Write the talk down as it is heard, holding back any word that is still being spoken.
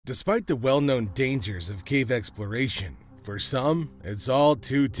Despite the well-known dangers of cave exploration, for some, it's all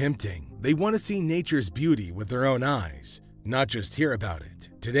too tempting. They want to see nature's beauty with their own eyes, not just hear about it.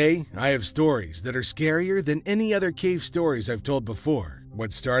 Today, I have stories that are scarier than any other cave stories I've told before.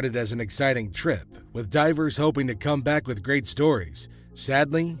 What started as an exciting trip, with divers hoping to come back with great stories,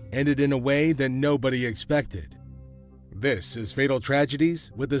 sadly ended in a way that nobody expected. This is Fatal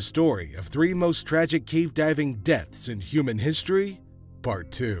Tragedies, with the story of 3 most tragic cave diving deaths in human history,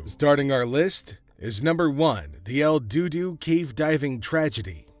 Part 2. Starting our list is number 1, the El Dudu cave diving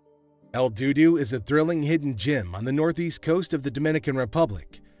tragedy. El Dudu is a thrilling hidden gem on the northeast coast of the Dominican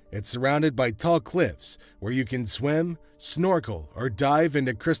Republic. It's surrounded by tall cliffs where you can swim, snorkel, or dive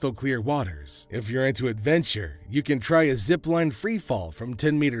into crystal clear waters. If you're into adventure, you can try a zipline freefall from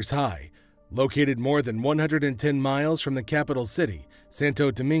 10 meters high. Located more than 110 miles from the capital city, Santo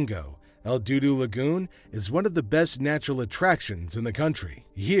Domingo, El Dudu Lagoon is one of the best natural attractions in the country.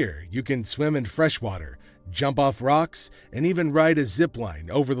 Here, you can swim in freshwater, jump off rocks, and even ride a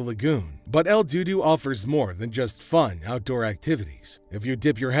zipline over the lagoon. But El Dudu offers more than just fun outdoor activities. If you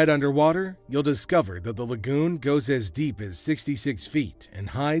dip your head underwater, you'll discover that the lagoon goes as deep as 66 feet and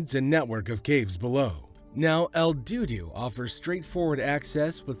hides a network of caves below. Now, El Dudu offers straightforward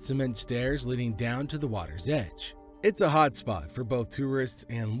access with cement stairs leading down to the water's edge. It's a hotspot for both tourists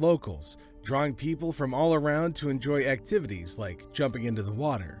and locals, drawing people from all around to enjoy activities like jumping into the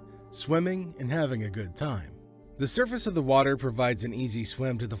water, swimming, and having a good time. The surface of the water provides an easy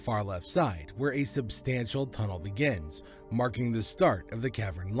swim to the far left side, where a substantial tunnel begins, marking the start of the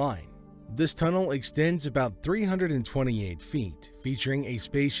cavern line. This tunnel extends about 328 feet, featuring a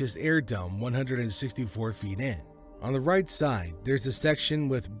spacious air dome 164 feet in. On the right side, there's a section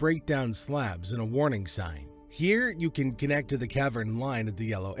with breakdown slabs and a warning sign. Here, you can connect to the cavern line at the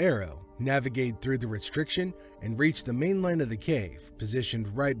yellow arrow, navigate through the restriction, and reach the main line of the cave,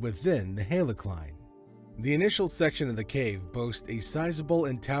 positioned right within the halicline. The initial section of the cave boasts a sizable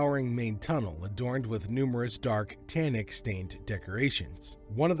and towering main tunnel adorned with numerous dark, tannic-stained decorations.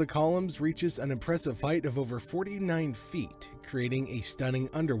 One of the columns reaches an impressive height of over 49 feet, creating a stunning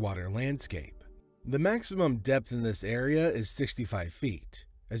underwater landscape. The maximum depth in this area is 65 feet.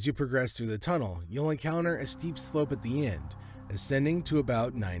 As you progress through the tunnel, you'll encounter a steep slope at the end, ascending to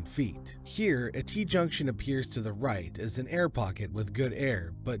about 9 feet. Here, a T-junction appears to the right as an air pocket with good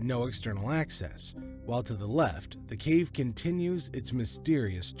air but no external access, while to the left, the cave continues its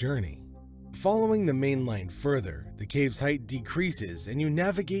mysterious journey. Following the main line further, the cave's height decreases and you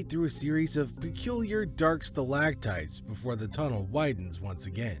navigate through a series of peculiar dark stalactites before the tunnel widens once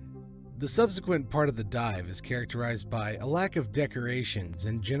again. The subsequent part of the dive is characterized by a lack of decorations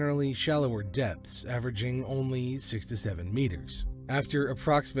and generally shallower depths, averaging only 6 to 7 meters. After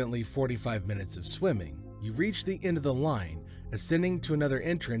approximately 45 minutes of swimming, you reach the end of the line, ascending to another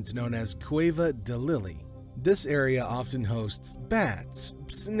entrance known as Cueva de Lily. This area often hosts bats,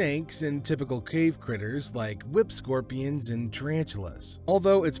 snakes, and typical cave critters like whip scorpions and tarantulas.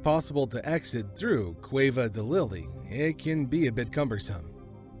 Although it's possible to exit through Cueva de Lily, it can be a bit cumbersome.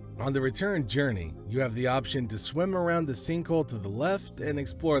 On the return journey, you have the option to swim around the sinkhole to the left and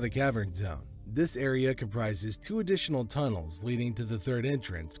explore the cavern zone. This area comprises 2 additional tunnels leading to the third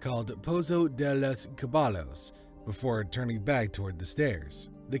entrance called Pozo de los Caballos, before turning back toward the stairs.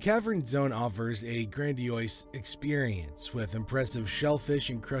 The cavern zone offers a grandiose experience with impressive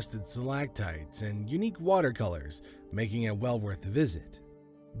shellfish-encrusted stalactites and unique watercolors, making it well worth a visit.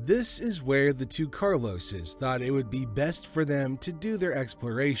 This is where the 2 Carloses thought it would be best for them to do their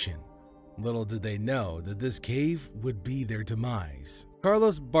exploration. Little did they know that this cave would be their demise.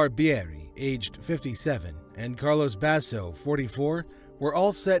 Carlos Barbieri, aged 57, and Carlos Basso, 44, were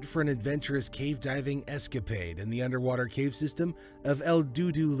all set for an adventurous cave diving escapade in the underwater cave system of El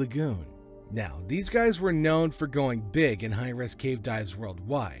Dudu Lagoon. Now, these guys were known for going big in high-risk cave dives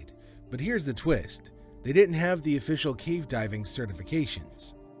worldwide, but here's the twist. They didn't have the official cave diving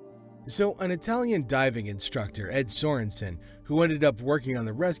certifications. So an Italian diving instructor, Ed Sorensen, who ended up working on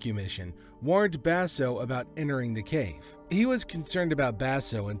the rescue mission, warned Basso about entering the cave. He was concerned about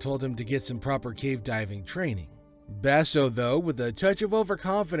Basso and told him to get some proper cave diving training. Basso, though, with a touch of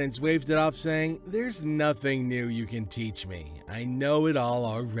overconfidence, waved it off saying, "There's nothing new you can teach me. I know it all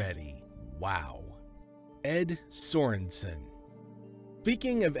already." Wow. Ed Sorensen.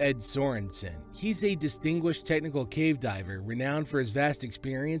 Speaking of Ed Sorensen, he's a distinguished technical cave diver renowned for his vast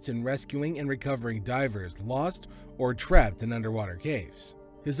experience in rescuing and recovering divers lost or trapped in underwater caves.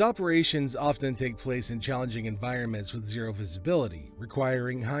 His operations often take place in challenging environments with zero visibility,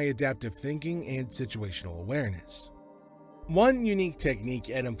 requiring high adaptive thinking and situational awareness. One unique technique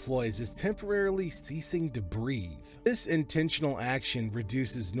Ed employs is temporarily ceasing to breathe. This intentional action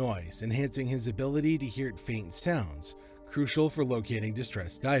reduces noise, enhancing his ability to hear faint sounds, crucial for locating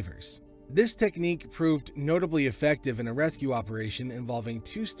distressed divers. This technique proved notably effective in a rescue operation involving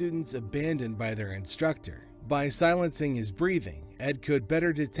two students abandoned by their instructor. By silencing his breathing, Ed could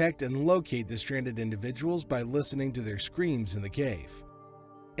better detect and locate the stranded individuals by listening to their screams in the cave.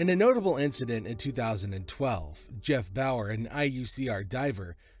 In a notable incident in 2012, Jeff Bauer, an IUCR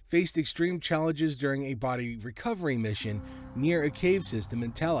diver, faced extreme challenges during a body recovery mission near a cave system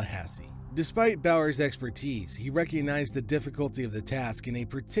in Tallahassee. Despite Bauer's expertise, he recognized the difficulty of the task in a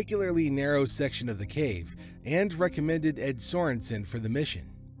particularly narrow section of the cave and recommended Ed Sorensen for the mission.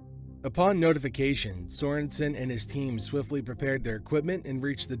 Upon notification, Sorensen and his team swiftly prepared their equipment and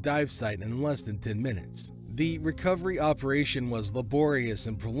reached the dive site in less than 10 minutes. The recovery operation was laborious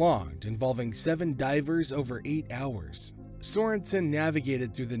and prolonged, involving 7 divers over 8 hours. Sorensen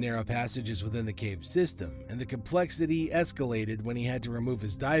navigated through the narrow passages within the cave system, and the complexity escalated when he had to remove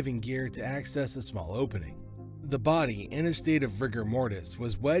his diving gear to access a small opening. The body, in a state of rigor mortis,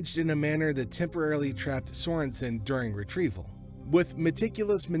 was wedged in a manner that temporarily trapped Sorensen during retrieval. With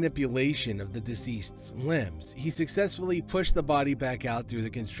meticulous manipulation of the deceased's limbs, he successfully pushed the body back out through the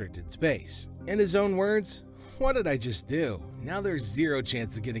constricted space. In his own words, "What did I just do? Now there's zero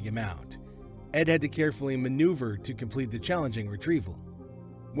chance of getting him out." Ed had to carefully maneuver to complete the challenging retrieval.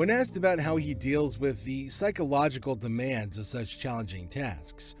 When asked about how he deals with the psychological demands of such challenging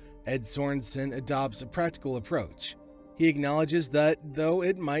tasks, Ed Sorensen adopts a practical approach. He acknowledges that, though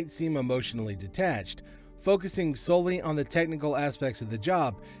it might seem emotionally detached, focusing solely on the technical aspects of the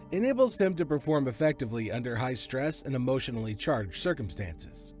job enables him to perform effectively under high stress and emotionally charged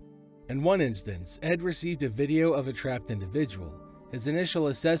circumstances. In one instance, Ed received a video of a trapped individual. His initial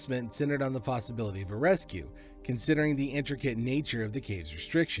assessment centered on the possibility of a rescue, considering the intricate nature of the cave's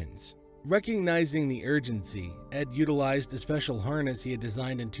restrictions. Recognizing the urgency, Ed utilized a special harness he had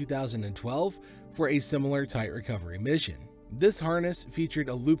designed in 2012 for a similar tight recovery mission. This harness featured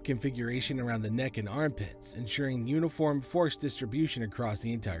a loop configuration around the neck and armpits, ensuring uniform force distribution across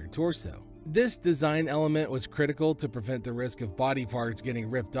the entire torso. This design element was critical to prevent the risk of body parts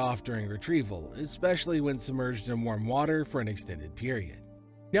getting ripped off during retrieval, especially when submerged in warm water for an extended period.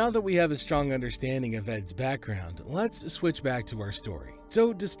 Now that we have a strong understanding of Ed's background, let's switch back to our story.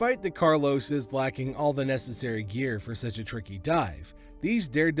 So despite the Carloses lacking all the necessary gear for such a tricky dive, these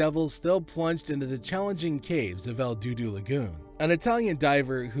daredevils still plunged into the challenging caves of El Dudu Lagoon. An Italian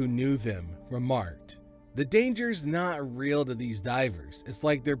diver who knew them remarked, "The danger's not real to these divers. It's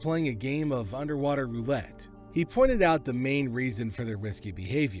like they're playing a game of underwater roulette." He pointed out the main reason for their risky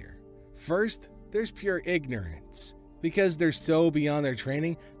behavior. First, there's pure ignorance. Because they're so beyond their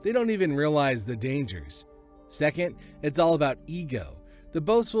training, they don't even realize the dangers. Second, it's all about ego. The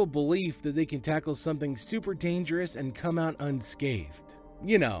boastful belief that they can tackle something super dangerous and come out unscathed.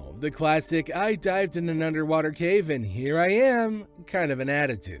 You know, the classic "I dived in an underwater cave and here I am" kind of an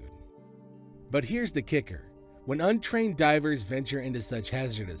attitude. But here's the kicker. When untrained divers venture into such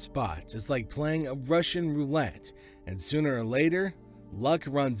hazardous spots, it's like playing a Russian roulette, and sooner or later, luck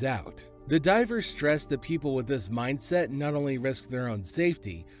runs out. The divers stress that people with this mindset not only risk their own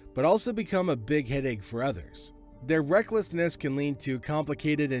safety, but also become a big headache for others. Their recklessness can lead to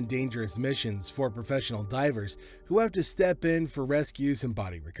complicated and dangerous missions for professional divers who have to step in for rescues and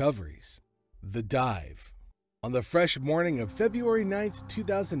body recoveries. The dive. On the fresh morning of February 9th,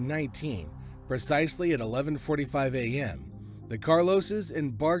 2019, precisely at 11:45 a.m., the Carloses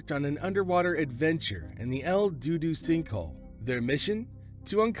embarked on an underwater adventure in the El Dudu sinkhole. Their mission?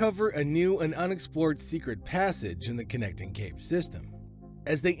 To uncover a new and unexplored secret passage in the connecting cave system.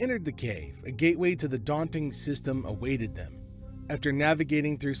 As they entered the cave, a gateway to the daunting system awaited them. After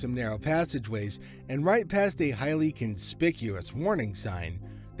navigating through some narrow passageways and right past a highly conspicuous warning sign,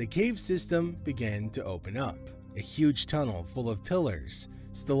 the cave system began to open up. A huge tunnel full of pillars,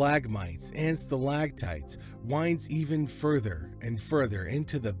 stalagmites, and stalactites winds even further and further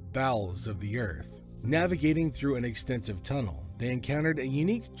into the bowels of the earth. Navigating through an extensive tunnel, they encountered a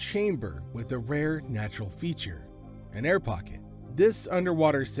unique chamber with a rare natural feature, an air pocket. This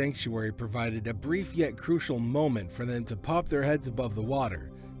underwater sanctuary provided a brief yet crucial moment for them to pop their heads above the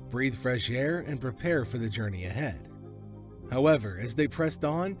water, breathe fresh air, and prepare for the journey ahead. However, as they pressed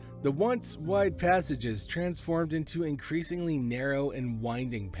on, the once wide passages transformed into increasingly narrow and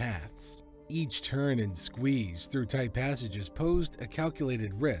winding paths. Each turn and squeeze through tight passages posed a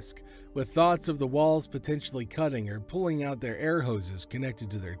calculated risk, with thoughts of the walls potentially cutting or pulling out their air hoses connected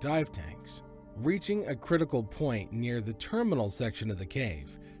to their dive tanks. Reaching a critical point near the terminal section of the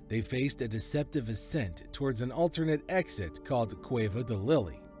cave, they faced a deceptive ascent towards an alternate exit called Cueva de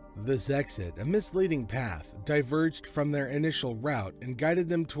Lily. This exit, a misleading path, diverged from their initial route and guided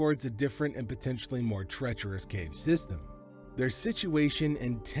them towards a different and potentially more treacherous cave system. Their situation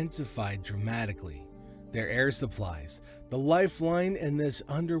intensified dramatically. Their air supplies, the lifeline in this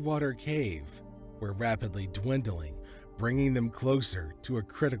underwater cave, were rapidly dwindling, bringing them closer to a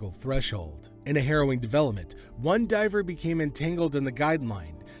critical threshold. In a harrowing development, one diver became entangled in the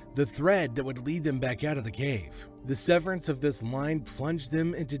guideline, the thread that would lead them back out of the cave. The severance of this line plunged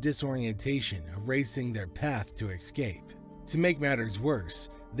them into disorientation, erasing their path to escape. To make matters worse,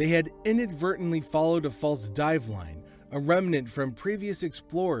 they had inadvertently followed a false dive line, a remnant from previous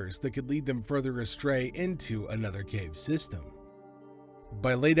explorers that could lead them further astray into another cave system.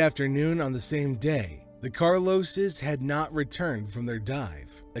 By late afternoon on the same day, the Carloses had not returned from their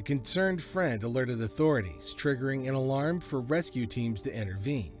dive. A concerned friend alerted authorities, triggering an alarm for rescue teams to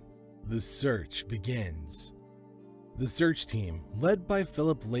intervene. The search begins. The search team, led by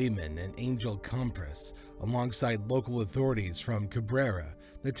Philip Lehman and Angel Compress, alongside local authorities from Cabrera,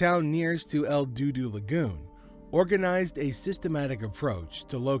 the town nearest to El Dudu Lagoon, organized a systematic approach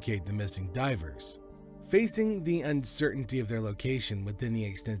to locate the missing divers. Facing the uncertainty of their location within the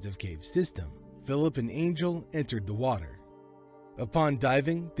extensive cave system, Philip and Angel entered the water. Upon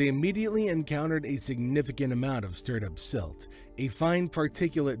diving, they immediately encountered a significant amount of stirred-up silt, a fine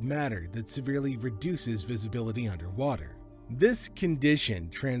particulate matter that severely reduces visibility underwater. This condition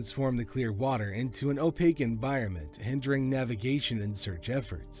transformed the clear water into an opaque environment, hindering navigation and search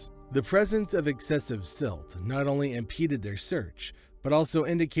efforts. The presence of excessive silt not only impeded their search, but also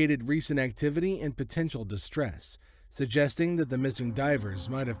indicated recent activity and potential distress, suggesting that the missing divers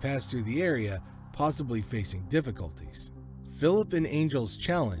might have passed through the area, possibly facing difficulties. Philip and Angel's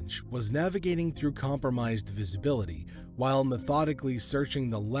challenge was navigating through compromised visibility while methodically searching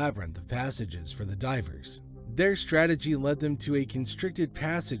the labyrinth of passages for the divers. Their strategy led them to a constricted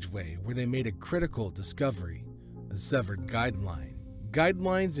passageway where they made a critical discovery: a severed guideline.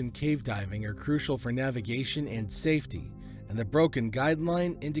 Guidelines in cave diving are crucial for navigation and safety, and the broken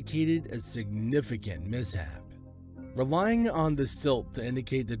guideline indicated a significant mishap. Relying on the silt to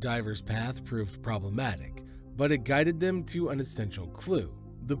indicate the diver's path proved problematic, but it guided them to an essential clue.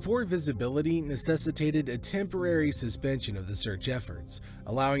 The poor visibility necessitated a temporary suspension of the search efforts,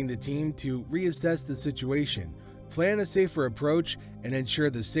 allowing the team to reassess the situation, plan a safer approach, and ensure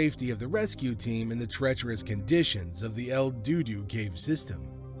the safety of the rescue team in the treacherous conditions of the El Dudu cave system.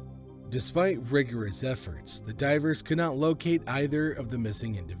 Despite rigorous efforts, the divers could not locate either of the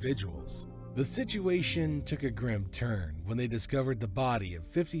missing individuals. The situation took a grim turn when they discovered the body of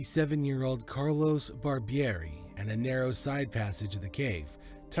 57-year-old Carlos Barbieri in a narrow side passage of the cave,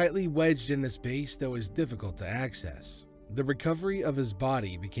 tightly wedged in a space that was difficult to access. The recovery of his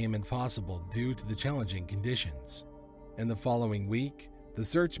body became impossible due to the challenging conditions. In the following week, the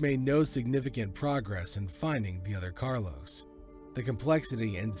search made no significant progress in finding the other Carlos. The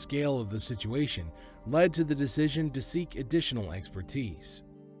complexity and scale of the situation led to the decision to seek additional expertise.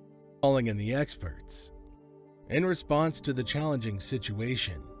 Calling in the experts. In response to the challenging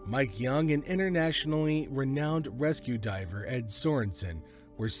situation, Mike Young and internationally renowned rescue diver Ed Sorensen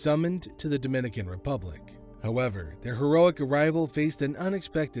were summoned to the Dominican Republic. However, their heroic arrival faced an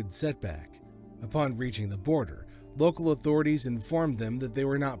unexpected setback. Upon reaching the border, local authorities informed them that they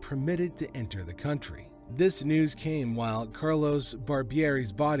were not permitted to enter the country. This news came while Carlos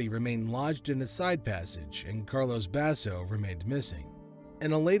Barbieri's body remained lodged in a side passage and Carlos Basso remained missing.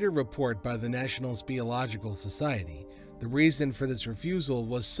 In a later report by the National Speleological Society, the reason for this refusal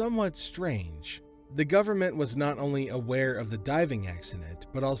was somewhat strange. The government was not only aware of the diving accident,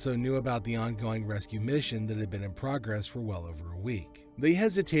 but also knew about the ongoing rescue mission that had been in progress for well over a week. They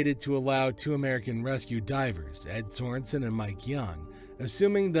hesitated to allow two American rescue divers, Ed Sorensen and Mike Young,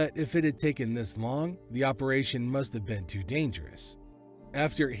 assuming that if it had taken this long, the operation must have been too dangerous.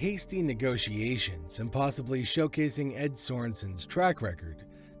 After hasty negotiations and possibly showcasing Ed Sorensen's track record,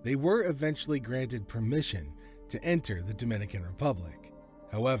 they were eventually granted permission to enter the Dominican Republic.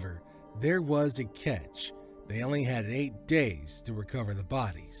 However, there was a catch. They only had 8 days to recover the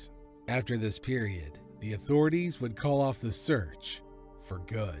bodies. After this period, the authorities would call off the search for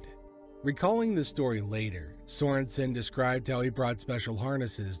good. Recalling the story later, Sorensen described how he brought special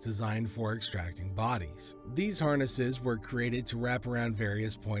harnesses designed for extracting bodies. These harnesses were created to wrap around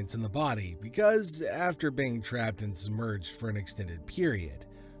various points in the body because, after being trapped and submerged for an extended period,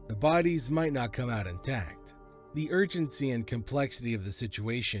 the bodies might not come out intact. The urgency and complexity of the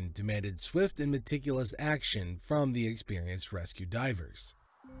situation demanded swift and meticulous action from the experienced rescue divers.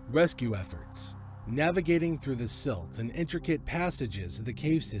 Rescue efforts. Navigating through the silt and intricate passages of the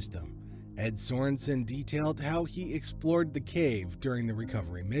cave system, Ed Sorensen detailed how he explored the cave during the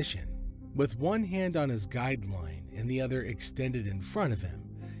recovery mission. With one hand on his guideline and the other extended in front of him,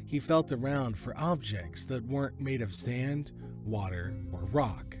 he felt around for objects that weren't made of sand, water, or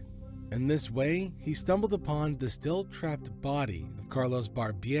rock. In this way, he stumbled upon the still-trapped body of Carlos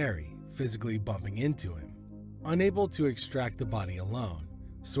Barbieri, physically bumping into him. Unable to extract the body alone,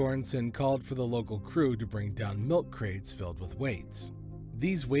 Sorensen called for the local crew to bring down milk crates filled with weights.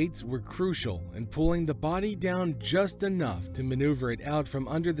 These weights were crucial in pulling the body down just enough to maneuver it out from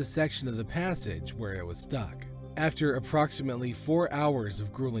under the section of the passage where it was stuck. After approximately 4 hours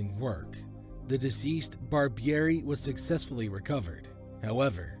of grueling work, the deceased Barbieri was successfully recovered.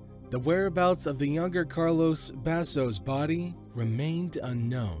 However, the whereabouts of the younger Carlos Basso's body remained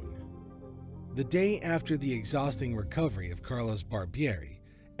unknown. The day after the exhausting recovery of Carlos Barbieri,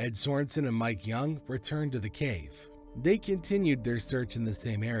 Ed Sorensen and Mike Young returned to the cave. They continued their search in the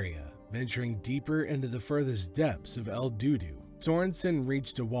same area, venturing deeper into the furthest depths of El Dudu. Sorensen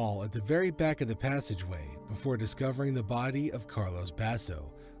reached a wall at the very back of the passageway before discovering the body of Carlos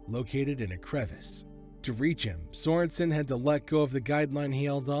Basso, located in a crevice. To reach him, Sorensen had to let go of the guideline he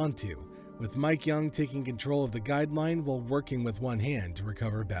held onto, with Mike Young taking control of the guideline while working with one hand to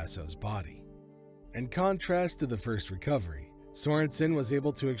recover Basso's body. In contrast to the first recovery, Sorensen was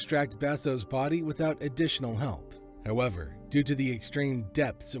able to extract Basso's body without additional help. However, due to the extreme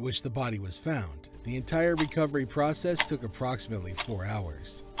depths at which the body was found, the entire recovery process took approximately 4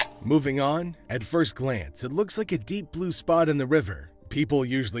 hours. Moving on, at first glance, it looks like a deep blue spot in the river. People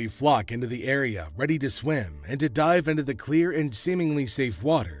usually flock into the area ready to swim and to dive into the clear and seemingly safe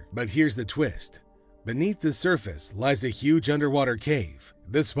water. But here's the twist. Beneath the surface lies a huge underwater cave.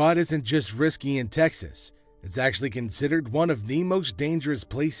 This spot isn't just risky in Texas. It's actually considered one of the most dangerous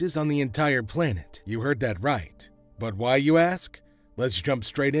places on the entire planet. You heard that right. But why, you ask? Let's jump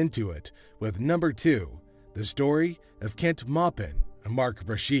straight into it with number 2, the story of Kent Maupin and Mark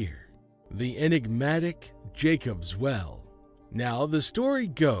Brashear. The enigmatic Jacob's Well. Now, the story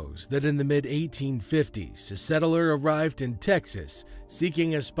goes that in the mid-1850s, a settler arrived in Texas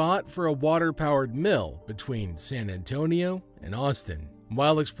seeking a spot for a water-powered mill between San Antonio and Austin.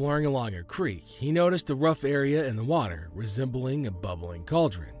 While exploring along a creek, he noticed a rough area in the water resembling a bubbling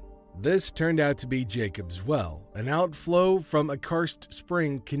cauldron. This turned out to be Jacob's Well, an outflow from a karst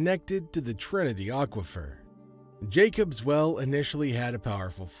spring connected to the Trinity Aquifer. Jacob's Well initially had a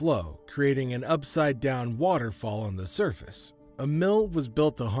powerful flow, creating an upside-down waterfall on the surface. A mill was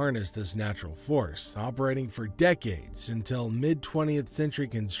built to harness this natural force, operating for decades until mid-20th century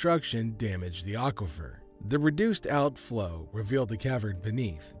construction damaged the aquifer. The reduced outflow revealed a cavern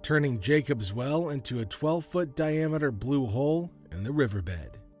beneath, turning Jacob's Well into a 12-foot diameter blue hole in the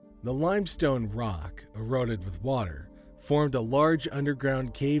riverbed. The limestone rock, eroded with water, formed a large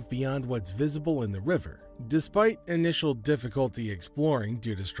underground cave beyond what's visible in the river. Despite initial difficulty exploring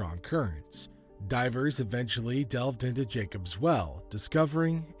due to strong currents, divers eventually delved into Jacob's Well,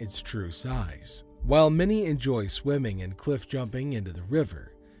 discovering its true size. While many enjoy swimming and cliff jumping into the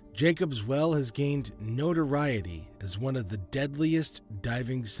river, Jacob's Well has gained notoriety as one of the deadliest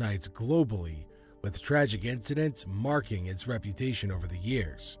diving sites globally, with tragic incidents marking its reputation over the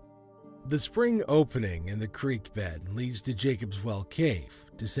years. The spring opening in the creek bed leads to Jacob's Well Cave,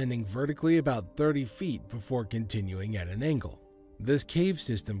 descending vertically about 30 feet before continuing at an angle. This cave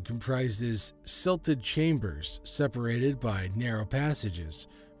system comprises silted chambers separated by narrow passages,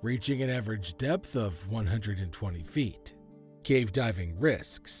 reaching an average depth of 120 feet. Cave diving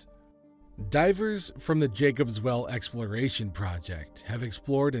risks. Divers from the Jacob's Well Exploration Project have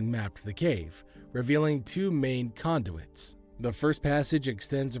explored and mapped the cave, revealing 2 main conduits. The first passage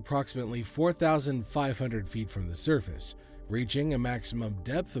extends approximately 4,500 feet from the surface, reaching a maximum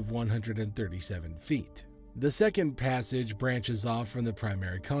depth of 137 feet. The second passage branches off from the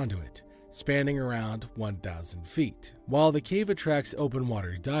primary conduit, spanning around 1,000 feet. While the cave attracts open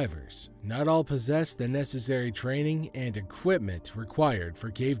water divers, not all possess the necessary training and equipment required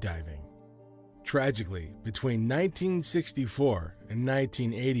for cave diving. Tragically, between 1964 and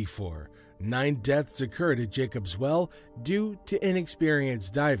 1984, 9 deaths occurred at Jacob's Well due to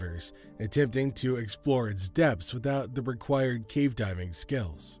inexperienced divers attempting to explore its depths without the required cave diving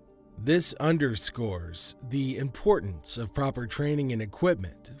skills. This underscores the importance of proper training and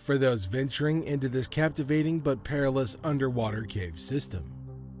equipment for those venturing into this captivating but perilous underwater cave system.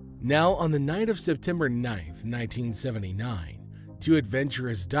 Now, on the night of September 9th, 1979, 2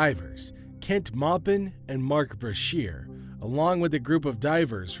 adventurous divers, Kent Maupin and Mark Brashear, along with a group of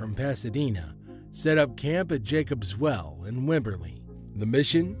divers from Pasadena, set up camp at Jacob's Well in Wimberley. The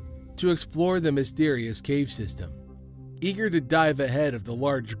mission? to explore the mysterious cave system. Eager to dive ahead of the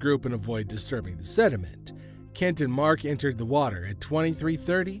large group and avoid disturbing the sediment, Kent and Mark entered the water at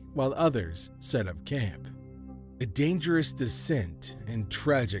 23:30 while others set up camp. A dangerous descent and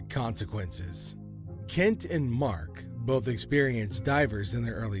tragic consequences. Kent and Mark, both experienced divers in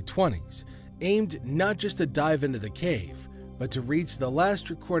their early 20s, aimed not just to dive into the cave, but to reach the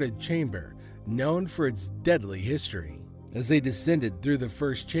last recorded chamber, known for its deadly history. As they descended through the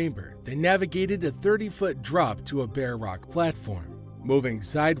first chamber, they navigated a 30-foot drop to a bare rock platform. Moving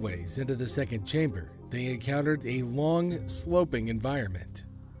sideways into the second chamber, they encountered a long, sloping environment.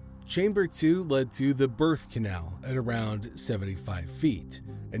 Chamber 2 led to the birth canal at around 75 feet,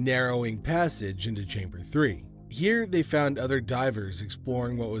 a narrowing passage into Chamber 3. Here, they found other divers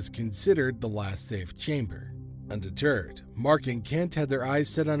exploring what was considered the last safe chamber. Undeterred, Mark and Kent had their eyes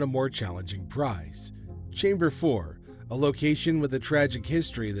set on a more challenging prize. Chamber 4, a location with a tragic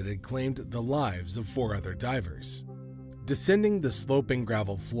history that had claimed the lives of 4 other divers. Descending the sloping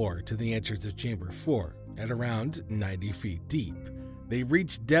gravel floor to the entrance of Chamber 4, at around 90 feet deep, they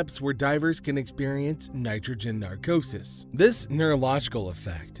reach depths where divers can experience nitrogen narcosis. This neurological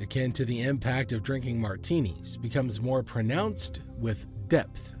effect, akin to the impact of drinking martinis, becomes more pronounced with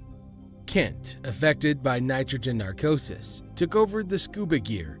depth. Kent, affected by nitrogen narcosis, took over the scuba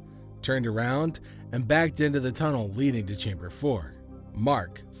gear, turned around, and backed into the tunnel leading to Chamber 4.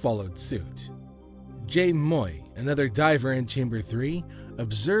 Mark followed suit. Jay Moy, another diver in Chamber 3,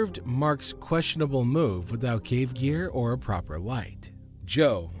 observed Mark's questionable move without cave gear or a proper light.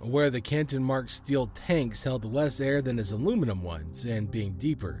 Joe, aware that Kent and Mark's steel tanks held less air than his aluminum ones and being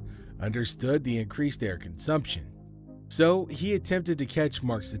deeper, understood the increased air consumption. So he attempted to catch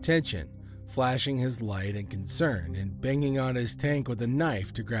Mark's attention, flashing his light in concern and banging on his tank with a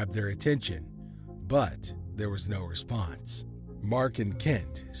knife to grab their attention. But there was no response. Mark and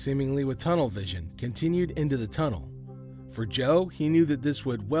Kent, seemingly with tunnel vision, continued into the tunnel. For Joe, he knew that this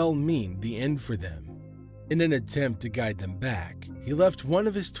would well mean the end for them. In an attempt to guide them back, he left one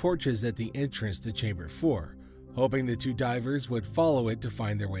of his torches at the entrance to Chamber 4, hoping the 2 divers would follow it to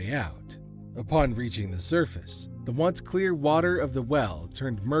find their way out. Upon reaching the surface, the once clear water of the well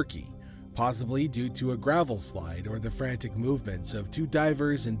turned murky, possibly due to a gravel slide or the frantic movements of 2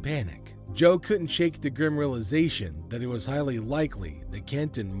 divers in panic. Joe couldn't shake the grim realization that it was highly likely that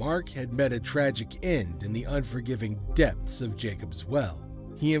Kent and Mark had met a tragic end in the unforgiving depths of Jacob's Well.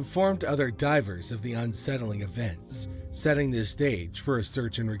 He informed other divers of the unsettling events, setting the stage for a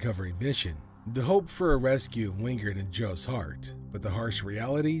search and recovery mission. The hope for a rescue lingered in Joe's heart, but the harsh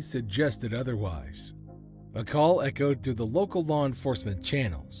reality suggested otherwise. A call echoed through the local law enforcement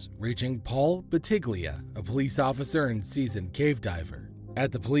channels, reaching Paul Batiglia, a police officer and seasoned cave diver.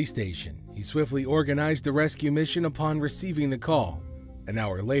 At the police station, he swiftly organized the rescue mission upon receiving the call. An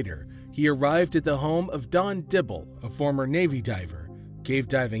hour later, he arrived at the home of Don Dibble, a former Navy diver, cave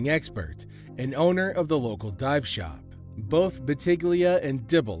diving expert, and owner of the local dive shop. Both Batiglia and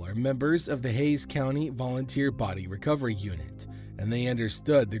Dibble are members of the Hayes County Volunteer Body Recovery Unit, and they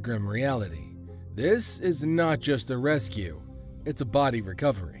understood the grim reality. This is not just a rescue, it's a body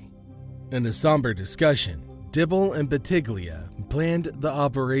recovery. In a somber discussion, Dibble and Batiglia planned the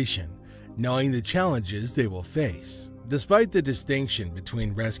operation, knowing the challenges they will face. Despite the distinction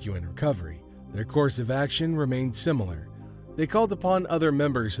between rescue and recovery, their course of action remained similar. They called upon other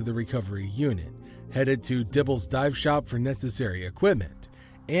members of the recovery unit, headed to Dibble's dive shop for necessary equipment,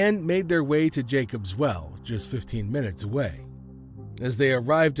 and made their way to Jacob's Well, just 15 minutes away. As they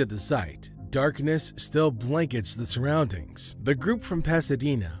arrived at the site, darkness still blankets the surroundings. The group from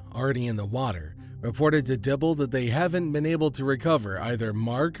Pasadena, already in the water, reported to Dibble that they haven't been able to recover either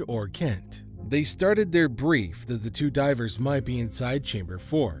Mark or Kent. They started their brief that the 2 divers might be inside Chamber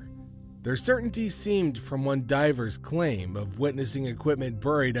 4. Their certainty seemed from one diver's claim of witnessing equipment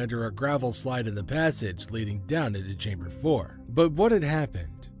buried under a gravel slide in the passage leading down into Chamber 4. But what had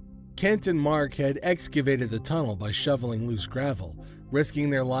happened? Kent and Mark had excavated the tunnel by shoveling loose gravel, risking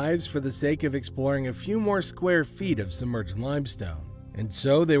their lives for the sake of exploring a few more square feet of submerged limestone. And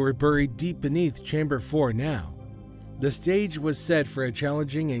so they were buried deep beneath Chamber 4 now. The stage was set for a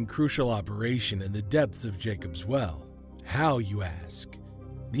challenging and crucial operation in the depths of Jacob's Well. How, you ask?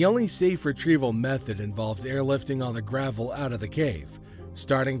 The only safe retrieval method involved airlifting all the gravel out of the cave,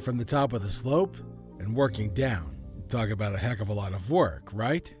 starting from the top of the slope and working down. Talk about a heck of a lot of work,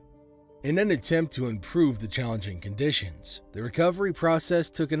 right? In an attempt to improve the challenging conditions, the recovery process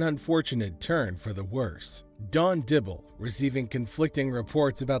took an unfortunate turn for the worse. Don Dibble, receiving conflicting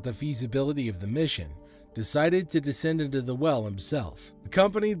reports about the feasibility of the mission, decided to descend into the well himself.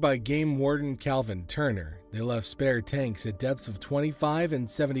 Accompanied by Game Warden Calvin Turner, they left spare tanks at depths of 25 and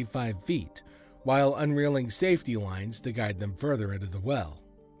 75 feet, while unreeling safety lines to guide them further into the well.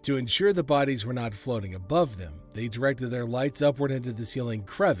 To ensure the bodies were not floating above them, they directed their lights upward into the ceiling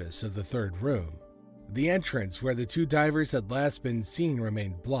crevice of the third room. The entrance where the two divers had last been seen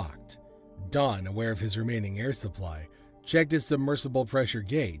remained blocked. Don, aware of his remaining air supply, checked his submersible pressure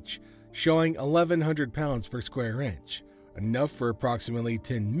gauge, showing 1,100 pounds per square inch, enough for approximately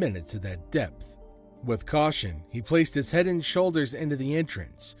 10 minutes at that depth. With caution, he placed his head and shoulders into the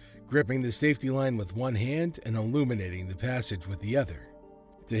entrance, gripping the safety line with one hand and illuminating the passage with the other.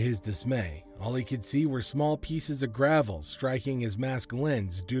 To his dismay, all he could see were small pieces of gravel striking his mask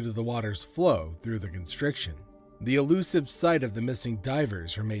lens due to the water's flow through the constriction. The elusive sight of the missing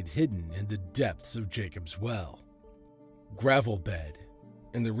divers remained hidden in the depths of Jacob's well. Gravel bed.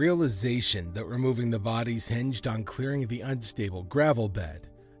 In the realization that removing the bodies hinged on clearing the unstable gravel bed,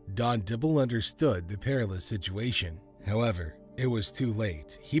 Don Dibble understood the perilous situation. However, it was too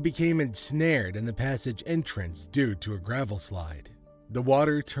late. He became ensnared in the passage entrance due to a gravel slide. The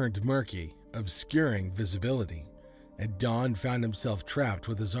water turned murky, obscuring visibility, and Don found himself trapped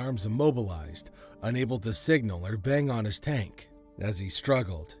with his arms immobilized, unable to signal or bang on his tank. As he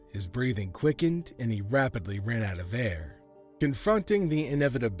struggled, his breathing quickened and he rapidly ran out of air. Confronting the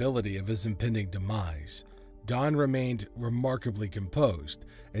inevitability of his impending demise, Don remained remarkably composed,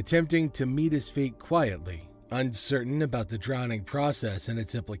 attempting to meet his fate quietly. Uncertain about the drowning process and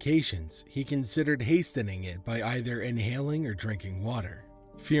its implications, he considered hastening it by either inhaling or drinking water.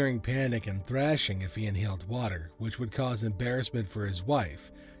 Fearing panic and thrashing if he inhaled water, which would cause embarrassment for his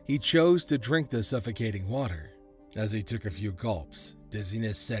wife, he chose to drink the suffocating water. As he took a few gulps,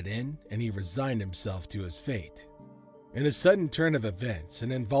 dizziness set in and he resigned himself to his fate. In a sudden turn of events,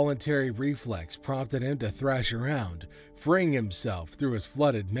 an involuntary reflex prompted him to thrash around, freeing himself through his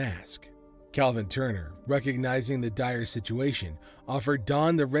flooded mask. Calvin Turner, recognizing the dire situation, offered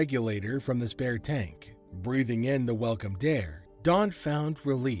Don the regulator from the spare tank. Breathing in the welcomed air, Don found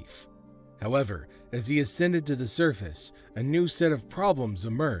relief. However, as he ascended to the surface, a new set of problems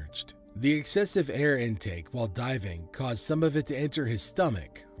emerged. The excessive air intake while diving caused some of it to enter his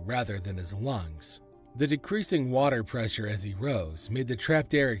stomach rather than his lungs. The decreasing water pressure as he rose made the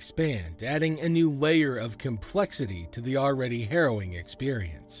trapped air expand, adding a new layer of complexity to the already harrowing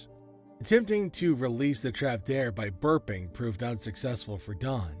experience. Attempting to release the trapped air by burping proved unsuccessful for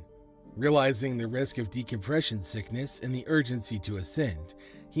Don. Realizing the risk of decompression sickness and the urgency to ascend,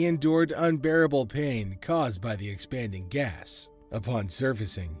 he endured unbearable pain caused by the expanding gas. Upon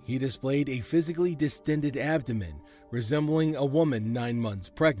surfacing, he displayed a physically distended abdomen resembling a woman 9 months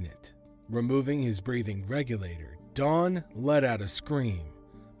pregnant. Removing his breathing regulator, Don let out a scream,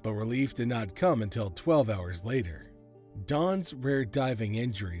 but relief did not come until 12 hours later. Don's rare diving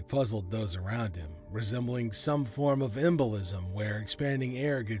injury puzzled those around him, resembling some form of embolism where expanding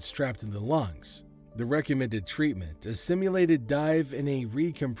air gets trapped in the lungs. The recommended treatment, a simulated dive in a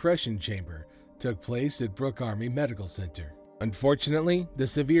recompression chamber, took place at Brooke Army Medical Center. Unfortunately, the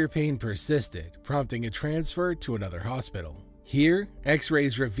severe pain persisted, prompting a transfer to another hospital. Here,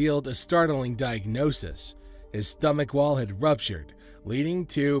 X-rays revealed a startling diagnosis. His stomach wall had ruptured, leading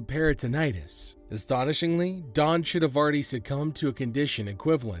to peritonitis. Astonishingly, Don should have already succumbed to a condition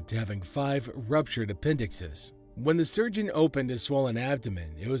equivalent to having 5 ruptured appendixes. When the surgeon opened his swollen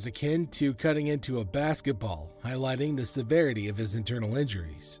abdomen, it was akin to cutting into a basketball, highlighting the severity of his internal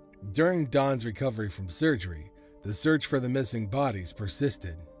injuries. During Don's recovery from surgery, the search for the missing bodies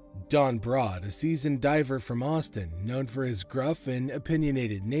persisted. Don Broad, a seasoned diver from Austin, known for his gruff and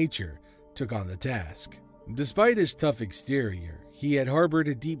opinionated nature, took on the task. Despite his tough exterior, he had harbored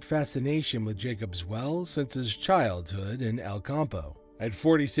a deep fascination with Jacob's Well since his childhood in El Campo. At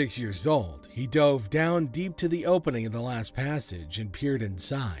 46 years old, he dove down deep to the opening of the last passage and peered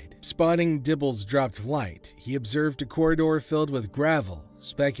inside. Spotting Dibble's dropped light, he observed a corridor filled with gravel,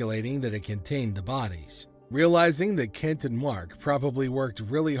 speculating that it contained the bodies. Realizing that Kent and Mark probably worked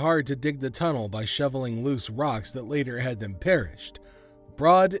really hard to dig the tunnel by shoveling loose rocks that later had them perished,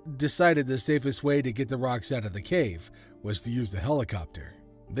 Broad decided the safest way to get the rocks out of the cave was to use the helicopter.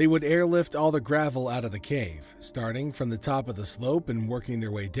 They would airlift all the gravel out of the cave, starting from the top of the slope and working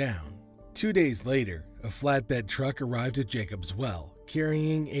their way down. 2 days later, a flatbed truck arrived at Jacob's Well,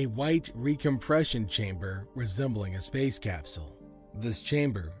 carrying a white recompression chamber resembling a space capsule. This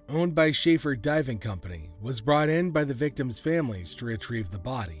chamber, owned by Schaefer Diving Company, was brought in by the victims' families to retrieve the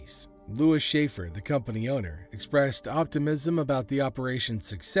bodies. Louis Schaefer, the company owner, expressed optimism about the operation's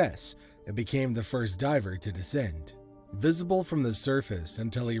success and became the first diver to descend. Visible from the surface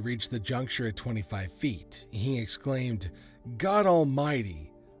until he reached the juncture at 25 feet, he exclaimed, "God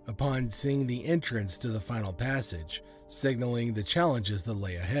Almighty, upon seeing the entrance to the final passage, signaling the challenges that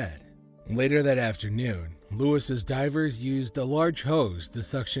lay ahead. Later that afternoon, Lewis's divers used a large hose to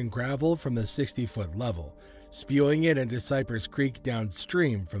suction gravel from the 60-foot level, spewing it into Cypress Creek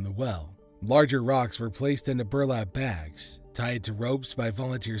downstream from the well. Larger rocks were placed into burlap bags, tied to ropes by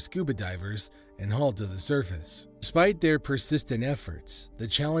volunteer scuba divers, and hauled to the surface. Despite their persistent efforts, the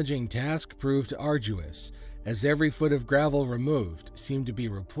challenging task proved arduous, as every foot of gravel removed seemed to be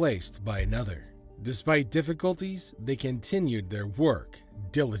replaced by another. Despite difficulties, they continued their work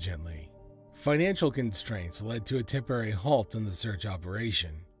diligently. Financial constraints led to a temporary halt in the search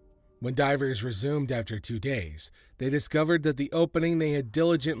operation. When divers resumed after 2 days, they discovered that the opening they had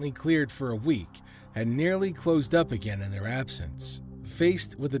diligently cleared for a week had nearly closed up again in their absence.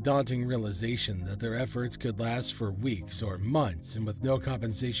 Faced with the daunting realization that their efforts could last for weeks or months and with no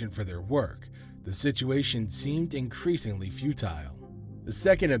compensation for their work, the situation seemed increasingly futile. A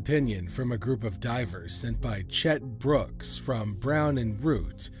second opinion from a group of divers sent by Chet Brooks from Brown and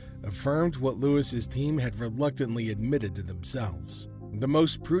Root affirmed what Lewis's team had reluctantly admitted to themselves. The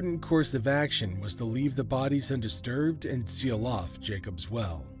most prudent course of action was to leave the bodies undisturbed and seal off Jacob's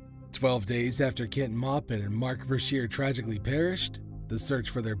Well. 12 days after Kent Maupin and Mark Brashear tragically perished, the search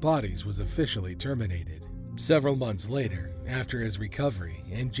for their bodies was officially terminated. Several months later, after his recovery,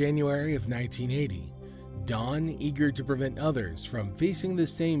 in January of 1980, Don, eager to prevent others from facing the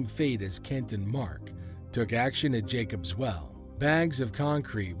same fate as Kent and Mark, took action at Jacob's Well. Bags of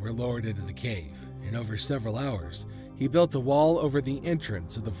concrete were lowered into the cave, and over several hours, he built a wall over the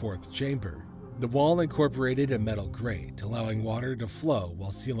entrance of the fourth chamber. The wall incorporated a metal grate, allowing water to flow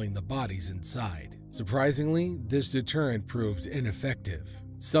while sealing the bodies inside. Surprisingly, this deterrent proved ineffective.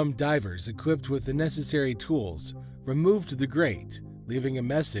 Some divers equipped with the necessary tools removed the grate, leaving a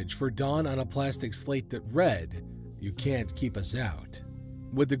message for Don on a plastic slate that read, "You can't keep us out."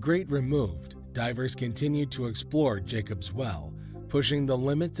 With the grate removed, divers continued to explore Jacob's Well, pushing the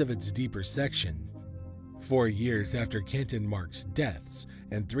limits of its deeper section. 4 years after Kent and Mark's deaths,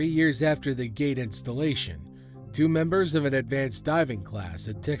 and 3 years after the gate installation, 2 members of an advanced diving class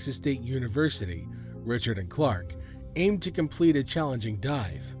at Texas State University, Richard and Clark, aimed to complete a challenging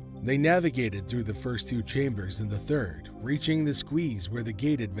dive. They navigated through the first 2 chambers and the third, reaching the squeeze where the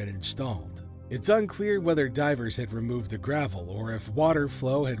gate had been installed. It's unclear whether divers had removed the gravel or if water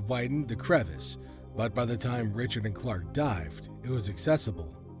flow had widened the crevice, but by the time Richard and Clark dived, it was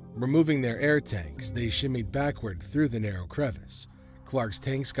accessible. Removing their air tanks, they shimmied backward through the narrow crevice. Clark's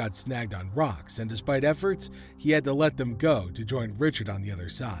tanks got snagged on rocks, and despite efforts, he had to let them go to join Richard on the other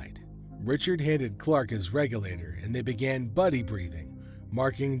side. Richard handed Clark his regulator, and they began buddy breathing,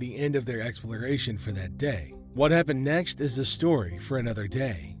 marking the end of their exploration for that day. What happened next is a story for another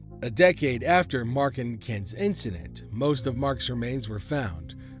day. A decade after Mark and Kent's incident, most of Mark's remains were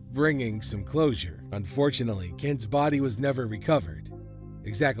found, bringing some closure. Unfortunately, Kent's body was never recovered.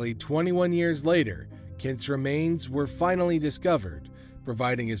 Exactly 21 years later, Kent's remains were finally discovered,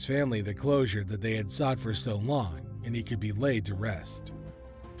 providing his family the closure that they had sought for so long, and he could be laid to rest.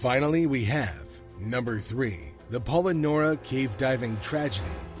 Finally, we have number 3, the Pollonora cave diving tragedy,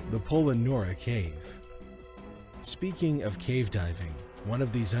 the Pollonora Cave. Speaking of cave diving, one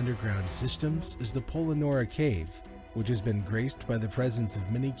of these underground systems is the Pollonora Cave, which has been graced by the presence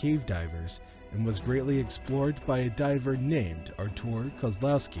of many cave divers and was greatly explored by a diver named Artur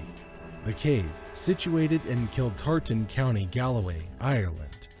Kozlowski. The cave, situated in Kiltartan County, Galloway,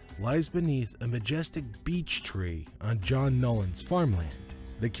 Ireland, lies beneath a majestic beech tree on John Nolan's farmland.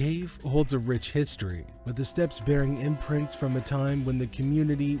 The cave holds a rich history, with the steps bearing imprints from a time when the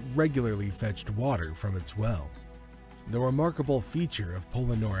community regularly fetched water from its well. The remarkable feature of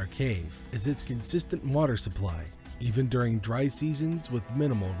Pollonora Cave is its consistent water supply, even during dry seasons with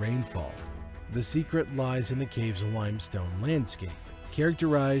minimal rainfall. The secret lies in the cave's limestone landscape,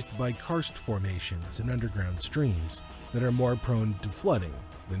 characterized by karst formations and underground streams that are more prone to flooding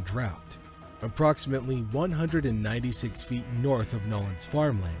than drought. Approximately 196 feet north of Nolan's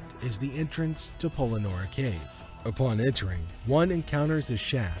farmland is the entrance to Pollonora Cave. Upon entering, one encounters a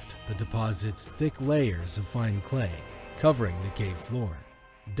shaft that deposits thick layers of fine clay, covering the cave floor.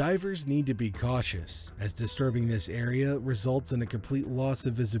 Divers need to be cautious, as disturbing this area results in a complete loss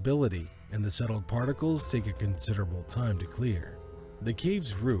of visibility, and the settled particles take a considerable time to clear. The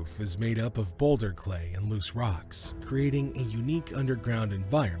cave's roof is made up of boulder clay and loose rocks, creating a unique underground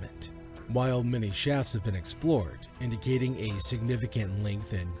environment. While many shafts have been explored, indicating a significant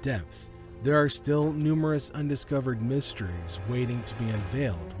length and depth, there are still numerous undiscovered mysteries waiting to be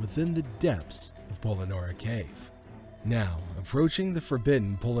unveiled within the depths of Pollonora Cave. Now, approaching the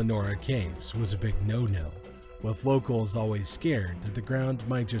forbidden Pollonora Caves was a big no-no. with locals always scared that the ground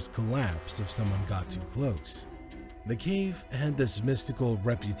might just collapse if someone got too close. The cave had this mystical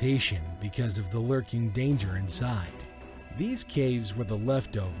reputation because of the lurking danger inside. These caves were the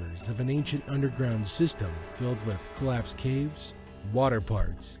leftovers of an ancient underground system filled with collapsed caves, water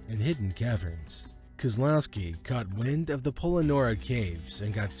parts, and hidden caverns. Kozlowski caught wind of the Pollonora caves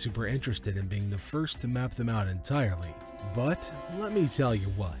and got super interested in being the first to map them out entirely. But let me tell you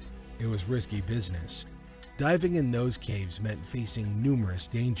what, it was risky business. Diving in those caves meant facing numerous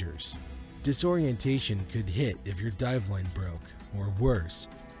dangers. Disorientation could hit if your dive line broke, or worse,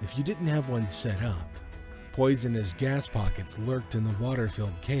 if you didn't have one set up. Poisonous gas pockets lurked in the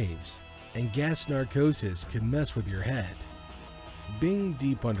water-filled caves, and gas narcosis could mess with your head. Being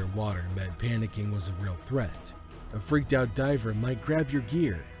deep underwater meant panicking was a real threat. A freaked-out diver might grab your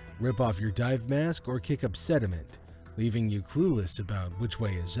gear, rip off your dive mask, or kick up sediment, leaving you clueless about which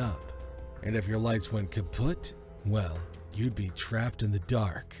way is up. And if your lights went kaput, well, you'd be trapped in the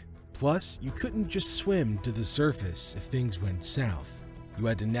dark. Plus, you couldn't just swim to the surface if things went south. You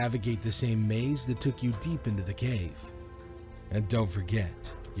had to navigate the same maze that took you deep into the cave. And don't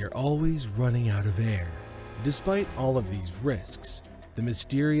forget, you're always running out of air. Despite all of these risks, the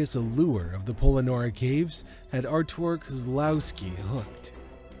mysterious allure of the Pollonora caves had Artur Kozlowski hooked.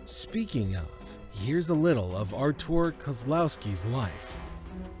 Speaking of, here's a little of Artur Kozlowski's life.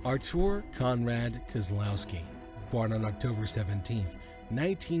 Artur Konrad Kozlowski, born on October 17,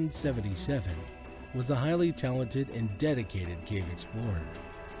 1977, was a highly talented and dedicated cave explorer.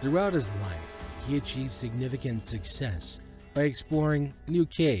 Throughout his life, he achieved significant success by exploring new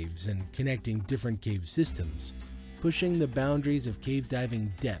caves and connecting different cave systems, pushing the boundaries of cave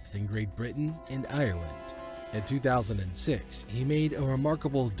diving depth in Great Britain and Ireland. In 2006, he made a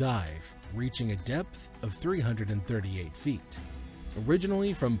remarkable dive, reaching a depth of 338 feet.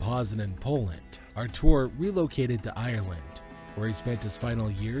 Originally from Poznań, Poland, Artur relocated to Ireland, where he spent his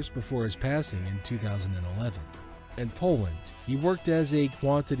final years before his passing in 2011. In Poland, he worked as a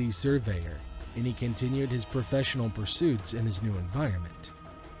quantity surveyor, and he continued his professional pursuits in his new environment.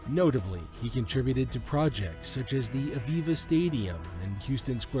 Notably, he contributed to projects such as the Aviva Stadium and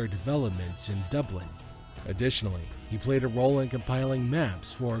Houston Square developments in Dublin. Additionally, he played a role in compiling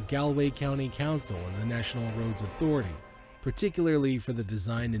maps for Galway County Council and the National Roads Authority, particularly for the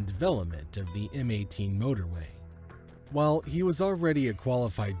design and development of the M18 motorway. While he was already a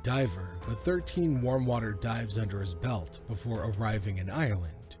qualified diver with 13 warm water dives under his belt before arriving in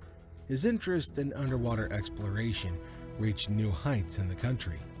Ireland, his interest in underwater exploration reached new heights in the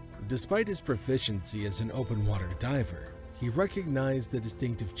country. Despite his proficiency as an open water diver, he recognized the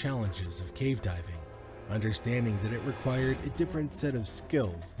distinctive challenges of cave diving, understanding that it required a different set of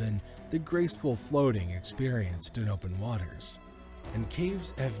skills than the graceful floating experienced in open waters. And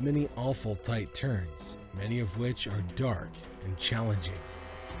caves have many awful tight turns, many of which are dark and challenging.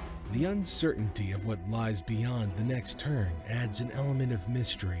 The uncertainty of what lies beyond the next turn adds an element of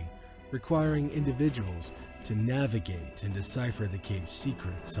mystery, requiring individuals to navigate and decipher the cave's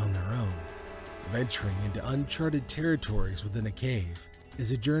secrets on their own. Venturing into uncharted territories within a cave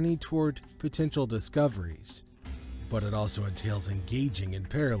is a journey toward potential discoveries, but it also entails engaging in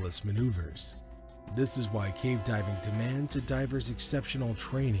perilous maneuvers. This is why cave diving demands a diver's exceptional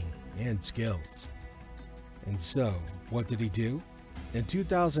training and skills. And so, what did he do? In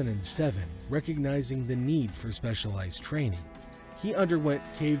 2007, recognizing the need for specialized training, he underwent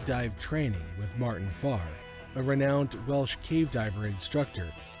cave dive training with Martin Farr, a renowned Welsh cave diver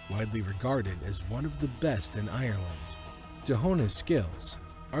instructor widely regarded as one of the best in Ireland. To hone his skills,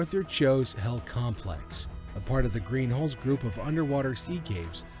 Arthur chose Hell Complex, a part of the Greenholes group of underwater sea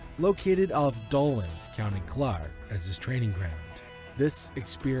caves located off Dolan, County Clare, as his training ground. This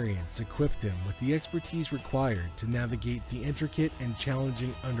experience equipped him with the expertise required to navigate the intricate and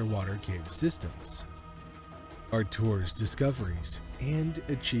challenging underwater cave systems. Artur's discoveries and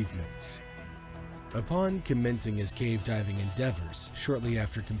achievements. Upon commencing his cave diving endeavors shortly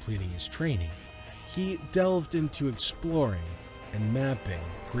after completing his training, he delved into exploring and mapping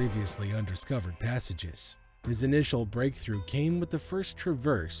previously undiscovered passages. His initial breakthrough came with the first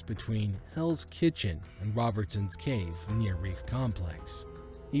traverse between Hell's Kitchen and Robertson's Cave near Reef Complex.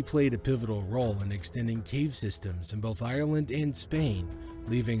 He played a pivotal role in extending cave systems in both Ireland and Spain,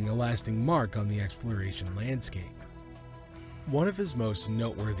 leaving a lasting mark on the exploration landscape. One of his most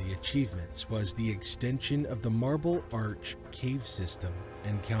noteworthy achievements was the extension of the Marble Arch cave system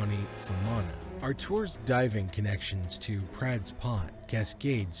in County Fermanagh. Artur's diving connections to Prad's Pot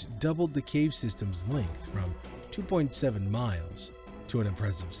Cascades doubled the cave system's length from 2.7 miles to an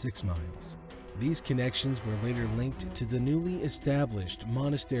impressive 6 miles. These connections were later linked to the newly established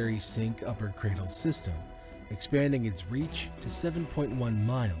Monastery Sink Upper Cradle system, expanding its reach to 7.1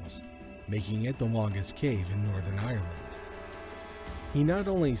 miles, making it the longest cave in Northern Ireland. He not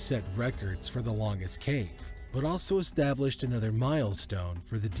only set records for the longest cave, but also established another milestone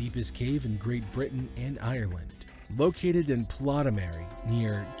for the deepest cave in Great Britain and Ireland, located in Pollonora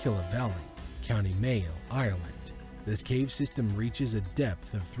near Killa Valley, County Mayo, Ireland. This cave system reaches a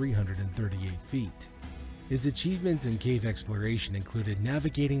depth of 338 feet. His achievements in cave exploration included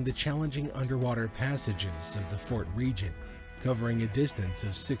navigating the challenging underwater passages of the Fort region, covering a distance of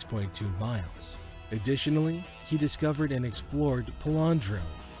 6.2 miles. Additionally, he discovered and explored Pollonora,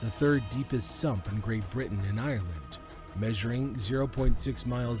 the third deepest sump in Great Britain and Ireland, measuring 0.6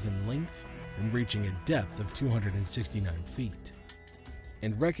 miles in length and reaching a depth of 269 feet.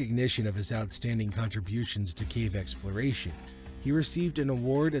 In recognition of his outstanding contributions to cave exploration, he received an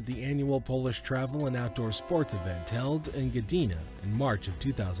award at the annual Polish Travel and Outdoor Sports event held in Gdynia in March of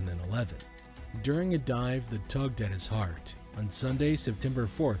 2011. During a dive that tugged at his heart, on Sunday, September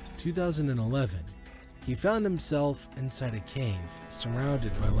 4th, 2011, he found himself inside a cave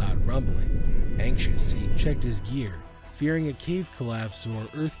surrounded by loud rumbling. Anxious, he checked his gear, fearing a cave collapse or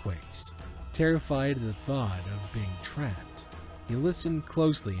earthquakes. Terrified at the thought of being trapped, he listened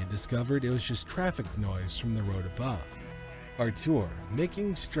closely and discovered it was just traffic noise from the road above. Artur,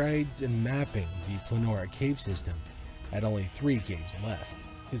 making strides in mapping the Pollonora cave system, had only 3 caves left.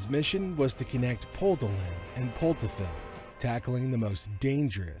 His mission was to connect Pollonora and Polltofil, tackling the most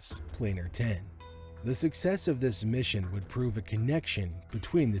dangerous planar 10. The success of this mission would prove a connection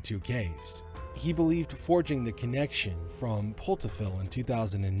between the 2 caves. He believed forging the connection from Polltofil in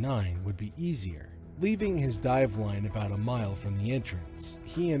 2009 would be easier. Leaving his dive line about a mile from the entrance,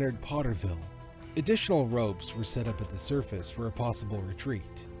 he entered Potterville. Additional ropes were set up at the surface for a possible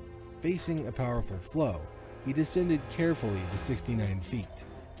retreat. Facing a powerful flow, he descended carefully to 69 feet,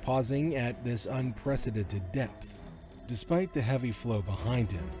 pausing at this unprecedented depth. Despite the heavy flow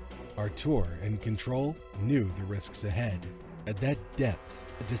behind him, Artur, in control, knew the risks ahead. At that depth,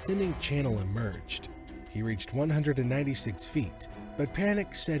 a descending channel emerged. He reached 196 feet, but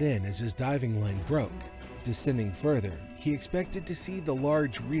panic set in as his diving line broke. Descending further, he expected to see the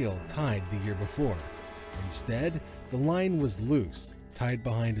large reel tied the year before. Instead, the line was loose, tied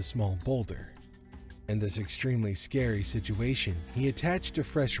behind a small boulder. In this extremely scary situation, he attached a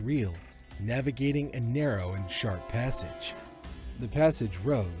fresh reel, navigating a narrow and sharp passage. The passage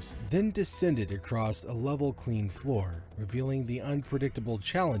rose, then descended across a level, clean floor, revealing the unpredictable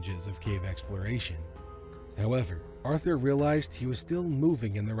challenges of cave exploration. However, Artur realized he was still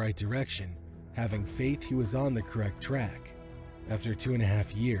moving in the right direction, having faith he was on the correct track. After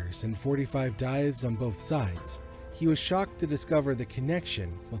 2.5 years and 45 dives on both sides, he was shocked to discover the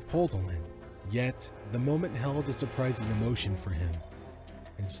connection with Pollonora. Yet, the moment held a surprising emotion for him.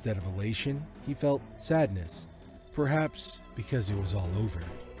 Instead of elation, he felt sadness, perhaps because it was all over.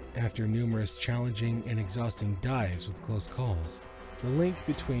 After numerous challenging and exhausting dives with close calls, the link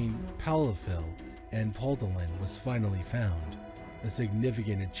between Polltofil and Pollonora was finally found, a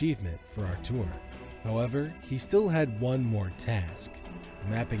significant achievement for Artur. However, he still had one more task,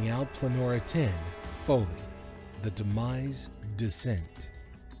 mapping out Pollonora 10 fully, the demise descent.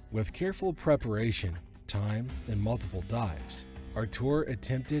 With careful preparation, time, and multiple dives, Artur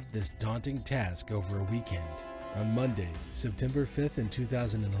attempted this daunting task over a weekend. On Monday, September 5th in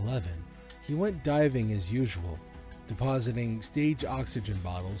 2011, he went diving as usual, depositing stage oxygen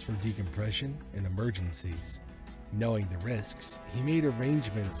bottles for decompression and emergencies. Knowing the risks, he made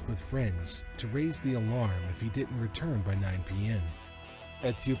arrangements with friends to raise the alarm if he didn't return by 9 p.m.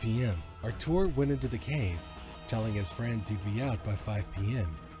 At 2 p.m., Artur went into the cave, telling his friends he'd be out by 5 p.m.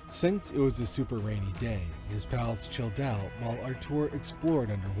 Since it was a super rainy day, his pals chilled out while Artur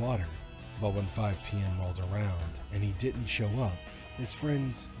explored underwater. But when 5 p.m. rolled around and he didn't show up, his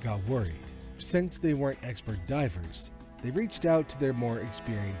friends got worried. Since they weren't expert divers, they reached out to their more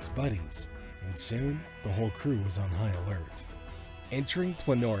experienced buddies, and soon the whole crew was on high alert. Entering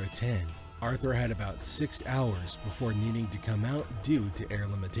Pollonora 10, Artur had about 6 hours before needing to come out due to air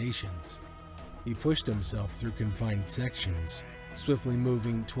limitations. He pushed himself through confined sections, swiftly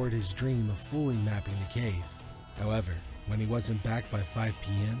moving toward his dream of fully mapping the cave. However, when he wasn't back by 5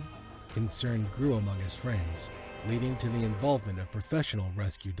 p.m., concern grew among his friends, leading to the involvement of professional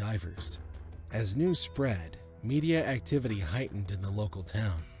rescue divers. As news spread, media activity heightened in the local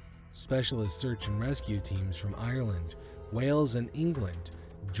town. Specialist search and rescue teams from Ireland, Wales, and England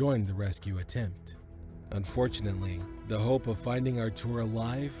joined the rescue attempt. Unfortunately, the hope of finding Artur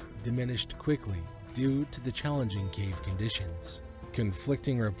alive diminished quickly due to the challenging cave conditions.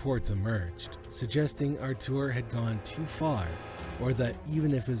 Conflicting reports emerged, suggesting Artur had gone too far, or that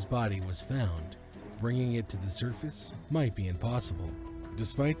even if his body was found, bringing it to the surface might be impossible.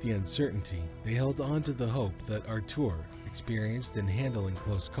 Despite the uncertainty, they held on to the hope that Artur, experienced in handling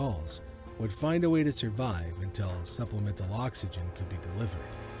close calls, would find a way to survive until supplemental oxygen could be delivered.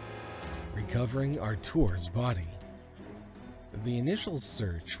 Recovering Artur's body. The initial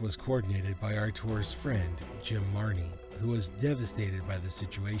search was coordinated by Artur's friend, Jim Marney, who was devastated by the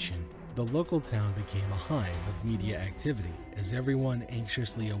situation. The local town became a hive of media activity as everyone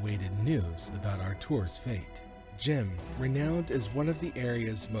anxiously awaited news about Artur's fate. Jim, renowned as one of the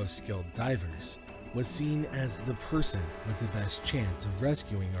area's most skilled divers, was seen as the person with the best chance of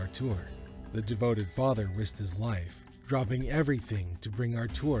rescuing Artur. The devoted father risked his life, dropping everything to bring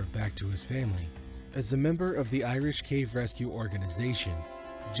Artur back to his family. As a member of the Irish Cave Rescue Organization,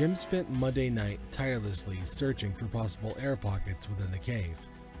 Jim spent Monday night tirelessly searching for possible air pockets within the cave,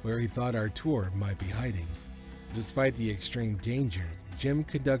 where he thought Artur might be hiding. Despite the extreme danger, Jim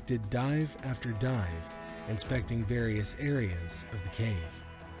conducted dive after dive, inspecting various areas of the cave.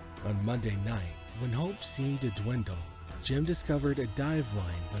 On Monday night, when hope seemed to dwindle, Jim discovered a dive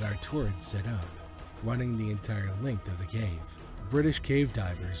line that Artur had set up, running the entire length of the cave. British cave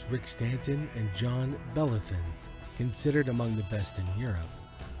divers Rick Stanton and John Bellathan, considered among the best in Europe,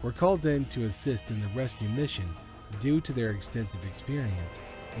 were called in to assist in the rescue mission due to their extensive experience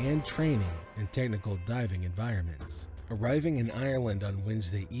and training in technical diving environments. Arriving in Ireland on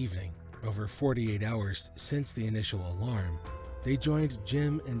Wednesday evening, over 48 hours since the initial alarm, they joined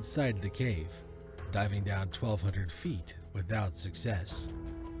Jim inside the cave, diving down 1,200 feet without success.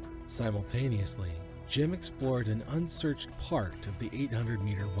 Simultaneously, Jim explored an unsearched part of the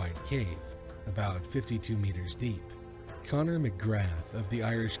 800-meter wide cave, about 52 meters deep. Connor McGrath of the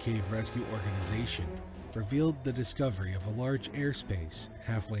Irish Cave Rescue Organization revealed the discovery of a large airspace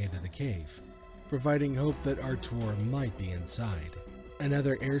halfway into the cave, providing hope that Artur might be inside.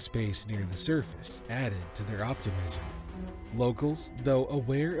 Another airspace near the surface added to their optimism. Locals, though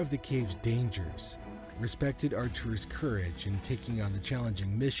aware of the cave's dangers, respected Artur's courage in taking on the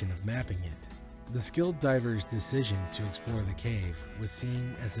challenging mission of mapping it. The skilled diver's decision to explore the cave was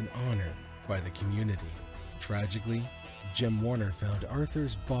seen as an honor by the community. Tragically, Jim Warner found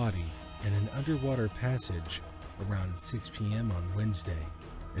Arthur's body in an underwater passage around 6 p.m. on Wednesday.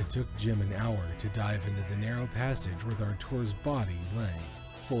 It took Jim an hour to dive into the narrow passage where Artur's body lay,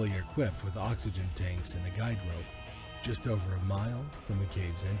 fully equipped with oxygen tanks and a guide rope, just over a mile from the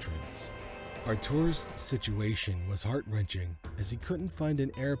cave's entrance. Artur's situation was heart-wrenching as he couldn't find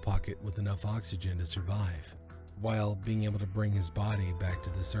an air pocket with enough oxygen to survive. While being able to bring his body back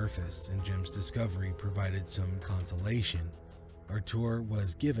to the surface and Jim's discovery provided some consolation, Artur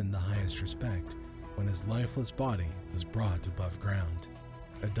was given the highest respect when his lifeless body was brought above ground.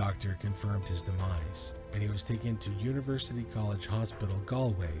 A doctor confirmed his demise, and he was taken to University College Hospital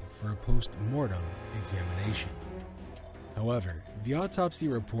Galway for a post-mortem examination. However, the autopsy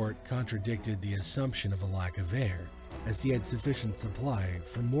report contradicted the assumption of a lack of air, as he had sufficient supply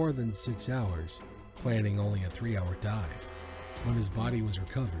for more than 6 hours, planning only a 3-hour dive. When his body was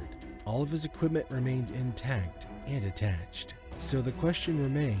recovered, all of his equipment remained intact and attached. So the question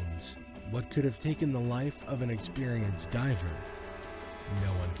remains, what could have taken the life of an experienced diver?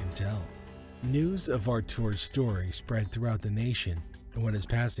 No one can tell. News of Artur's story spread throughout the nation, and when his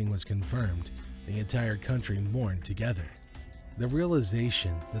passing was confirmed, the entire country mourned together. The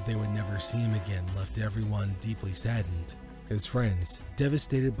realization that they would never see him again left everyone deeply saddened. His friends,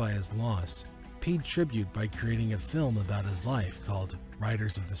 devastated by his loss, paid tribute by creating a film about his life called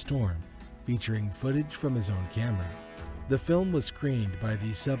Riders of the Storm, featuring footage from his own camera. The film was screened by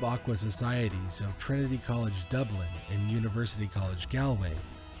the Sub-Aqua Societies of Trinity College Dublin and University College Galway,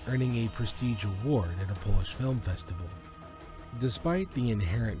 earning a prestige award at a Polish film festival. Despite the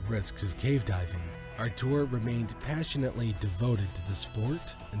inherent risks of cave diving, Artur remained passionately devoted to the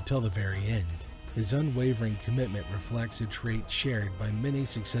sport until the very end. His unwavering commitment reflects a trait shared by many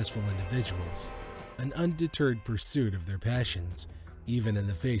successful individuals, an undeterred pursuit of their passions, even in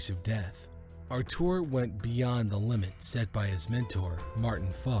the face of death. Artur went beyond the limit set by his mentor,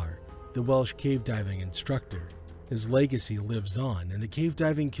 Martin Farr, the Welsh cave diving instructor. His legacy lives on in the cave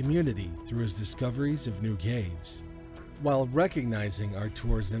diving community through his discoveries of new caves. While recognizing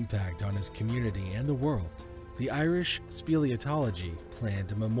Artur's impact on his community and the world, the Irish Speleology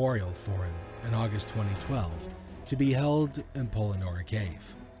planned a memorial for him in August 2012 to be held in Pollonora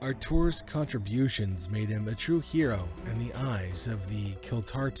Cave. Artur's contributions made him a true hero in the eyes of the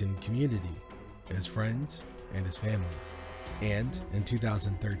Kiltartan community, his friends, and his family. And in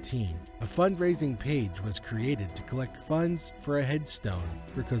 2013, a fundraising page was created to collect funds for a headstone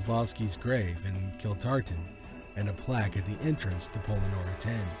for Kozlowski's grave in Kiltartan and a plaque at the entrance to Pollonora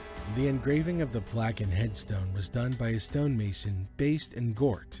 10. The engraving of the plaque and headstone was done by a stonemason based in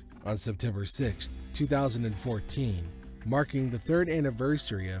Gort on September 6, 2014, marking the 3rd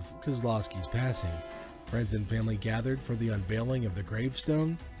anniversary of Kozlowski's passing. Friends and family gathered for the unveiling of the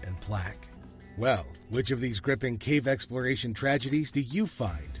gravestone and plaque. Well, which of these gripping cave exploration tragedies do you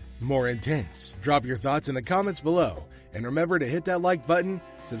find more intense? Drop your thoughts in the comments below, and remember to hit that like button,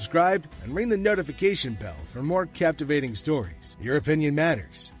 subscribe, and ring the notification bell for more captivating stories. Your opinion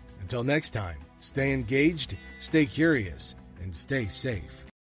matters. Until next time, stay engaged, stay curious, and stay safe.